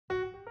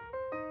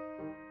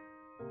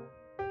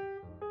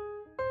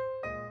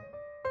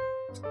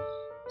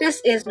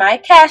This is my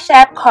Cash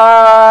App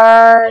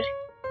card.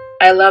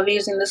 I love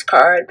using this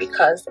card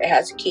because it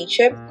has a key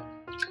chip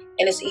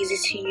and it's easy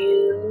to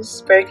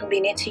use, very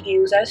convenient to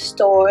use at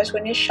stores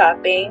when you're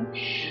shopping.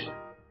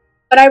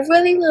 But I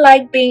really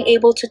like being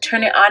able to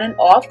turn it on and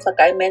off, like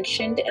I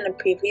mentioned in a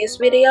previous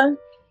video.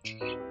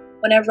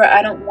 Whenever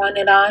I don't want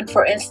it on,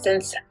 for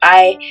instance,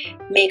 I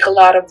make a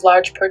lot of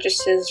large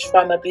purchases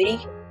from a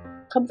beauty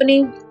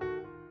company.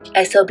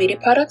 I sell beauty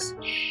products,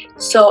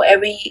 so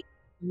every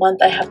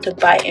month I have to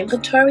buy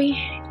inventory,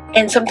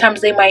 and sometimes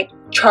they might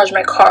charge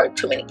my card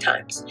too many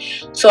times.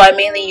 So I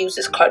mainly use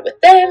this card with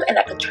them, and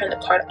I can turn the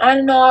card on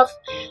and off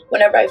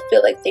whenever I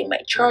feel like they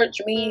might charge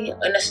me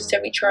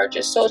unnecessary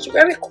charges. So it's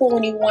very cool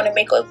when you want to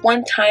make like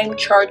one-time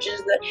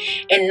charges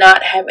and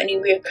not have any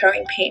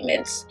recurring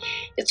payments.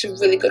 It's a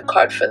really good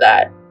card for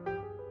that.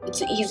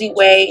 It's an easy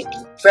way,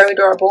 very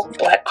durable,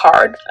 black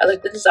card. I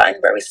like the design,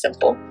 very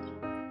simple.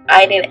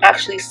 I didn't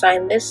actually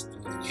sign this.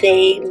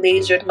 They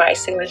lasered my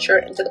signature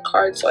into the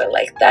card, so I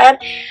like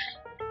that.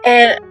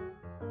 And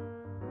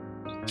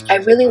I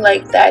really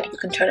like that you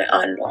can turn it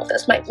on and off.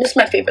 This is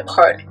my favorite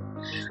card.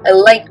 I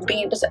like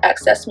being able to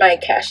access my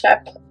Cash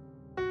App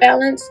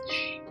balance,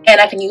 and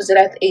I can use it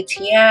at the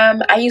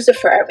ATM. I use it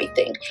for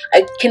everything.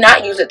 I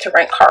cannot use it to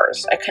rent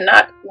cars. I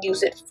cannot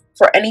use it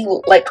for any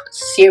like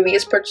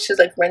serious purchases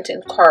like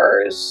renting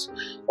cars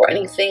or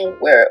anything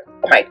where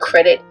my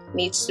credit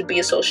needs to be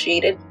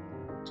associated.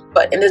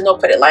 And there's no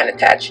credit line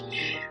attached,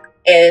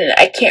 and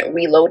I can't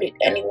reload it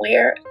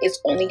anywhere. It's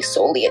only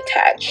solely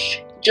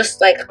attached, just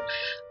like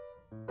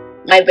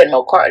my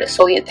Venmo card is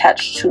solely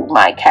attached to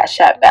my Cash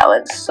App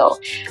balance. So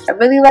I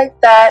really like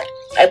that.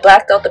 I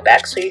blacked out the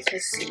back so you can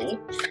see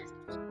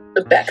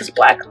the back is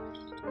black,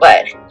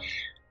 but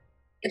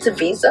it's a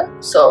Visa,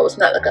 so it's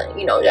not like a,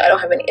 you know, I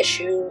don't have any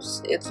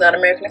issues. It's not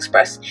American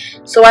Express,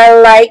 so I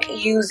like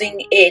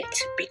using it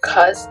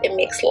because it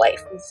makes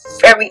life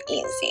very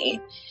easy.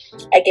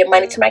 I get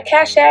money to my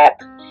Cash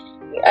App.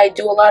 I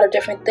do a lot of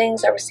different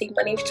things. I receive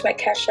money to my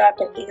Cash App,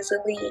 and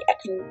easily I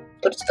can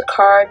put it to the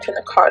card, turn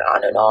the card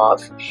on and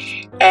off,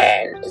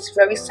 and it's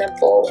very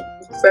simple,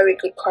 very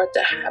good card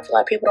to have. A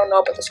lot of people don't know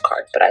about this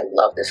card, but I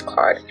love this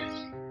card,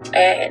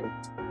 and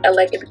I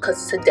like it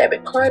because it's a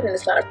debit card and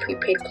it's not a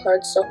prepaid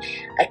card, so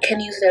I can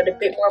use it at a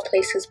bit more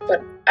places.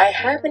 But I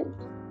haven't.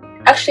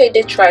 Actually, I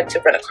did try to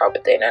rent a car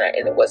with it,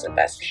 and it wasn't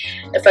best.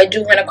 If I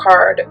do rent a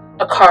car,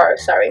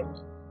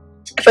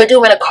 if I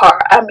do rent a car,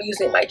 I'm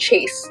using my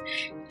Chase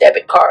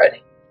debit card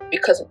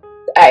because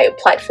I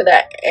applied for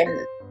that, and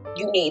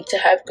you need to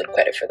have good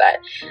credit for that.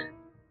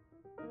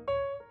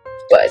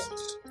 But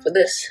for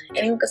this,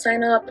 anyone can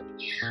sign up.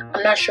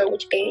 I'm not sure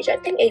which age. I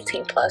think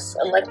 18 plus,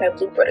 unlike my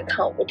Bluebird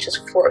account, which is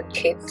for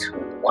kids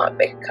who want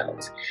big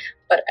accounts.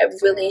 But I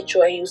really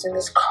enjoy using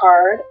this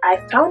card.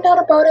 I found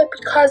out about it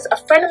because a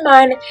friend of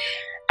mine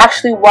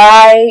actually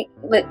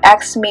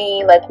asked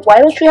me, like, why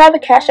don't you have a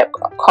Cash App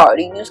card?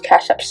 You use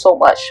Cash App so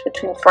much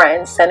between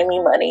friends, sending me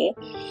money,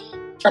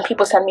 and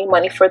people send me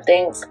money for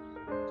things.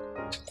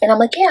 And I'm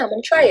like, yeah, I'm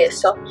gonna try it.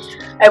 So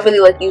I really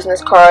like using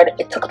this card.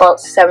 It took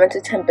about 7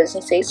 to 10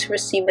 business days to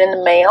receive it in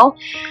the mail.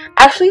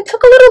 Actually, it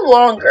took a little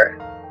longer.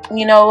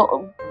 You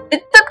know,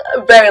 it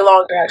took very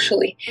longer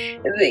actually.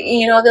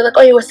 You know, they're like,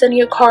 oh, you were sending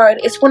your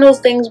card. It's one of those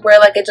things where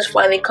like it just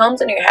finally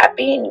comes and you're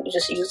happy and you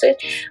just use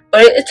it.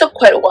 But it took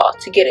quite a while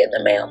to get it in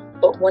the mail.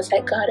 But once I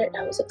got it,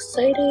 I was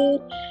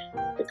excited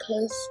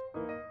because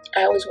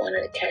I always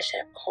wanted a Cash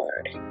App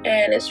card,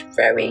 and it's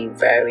very,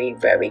 very,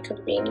 very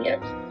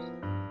convenient.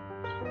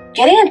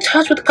 Getting in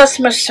touch with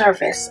customer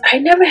service. I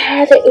never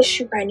had an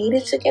issue where I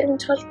needed to get in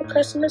touch with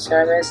customer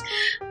service,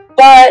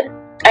 but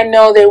I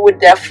know they would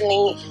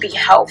definitely be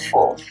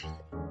helpful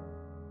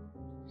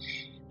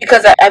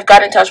because I've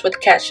got in touch with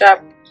Cash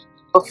App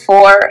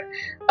before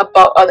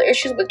about other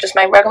issues with just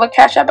my regular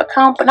Cash App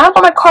account, but not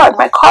on my card.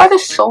 My card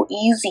is so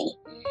easy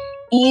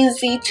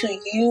to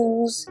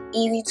use,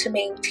 easy to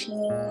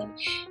maintain.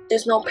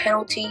 There's no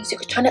penalties. You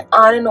can turn it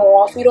on and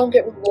off. You don't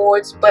get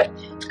rewards, but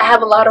I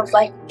have a lot of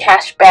like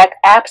cashback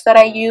apps that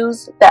I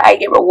use that I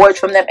get rewards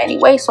from them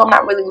anyway, so I'm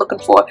not really looking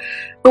for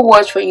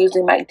rewards for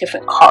using my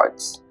different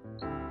cards.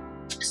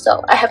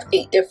 So I have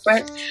 8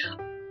 different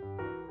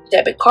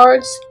debit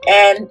cards,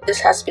 and this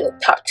has to be like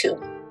top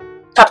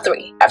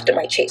 3 after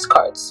my Chase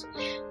cards.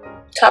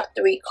 Top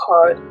 3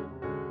 card,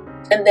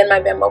 and then my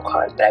Venmo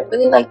card. But I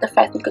really like the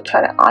fact that you could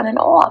turn it on and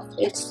off.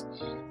 It's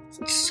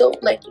so,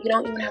 like, you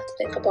don't even have to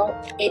think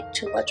about it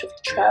too much if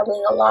you're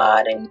traveling a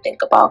lot and you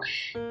think about,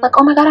 like,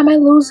 oh my god, I might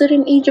lose it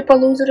in Egypt or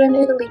lose it in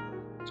Italy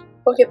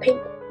or get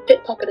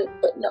pickpocketed.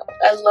 But no,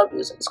 I love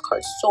using this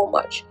card so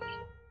much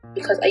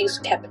because I use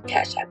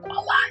Cash App a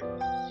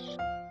lot.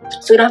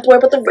 So you don't have to worry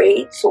about the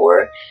rates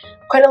or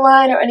credit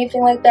line or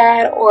anything like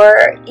that.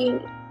 Or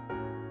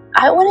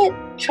I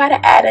wouldn't try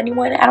to add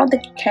anyone. I don't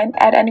think you can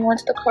add anyone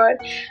to the card.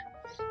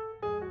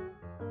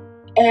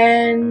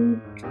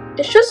 And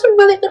it's just a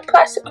really good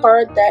plastic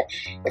card that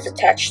is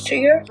attached to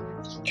your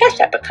Cash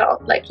App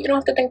account. Like, you don't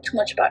have to think too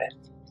much about it.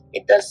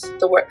 It does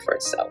the work for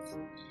itself.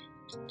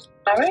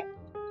 Alright?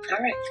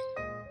 Alright.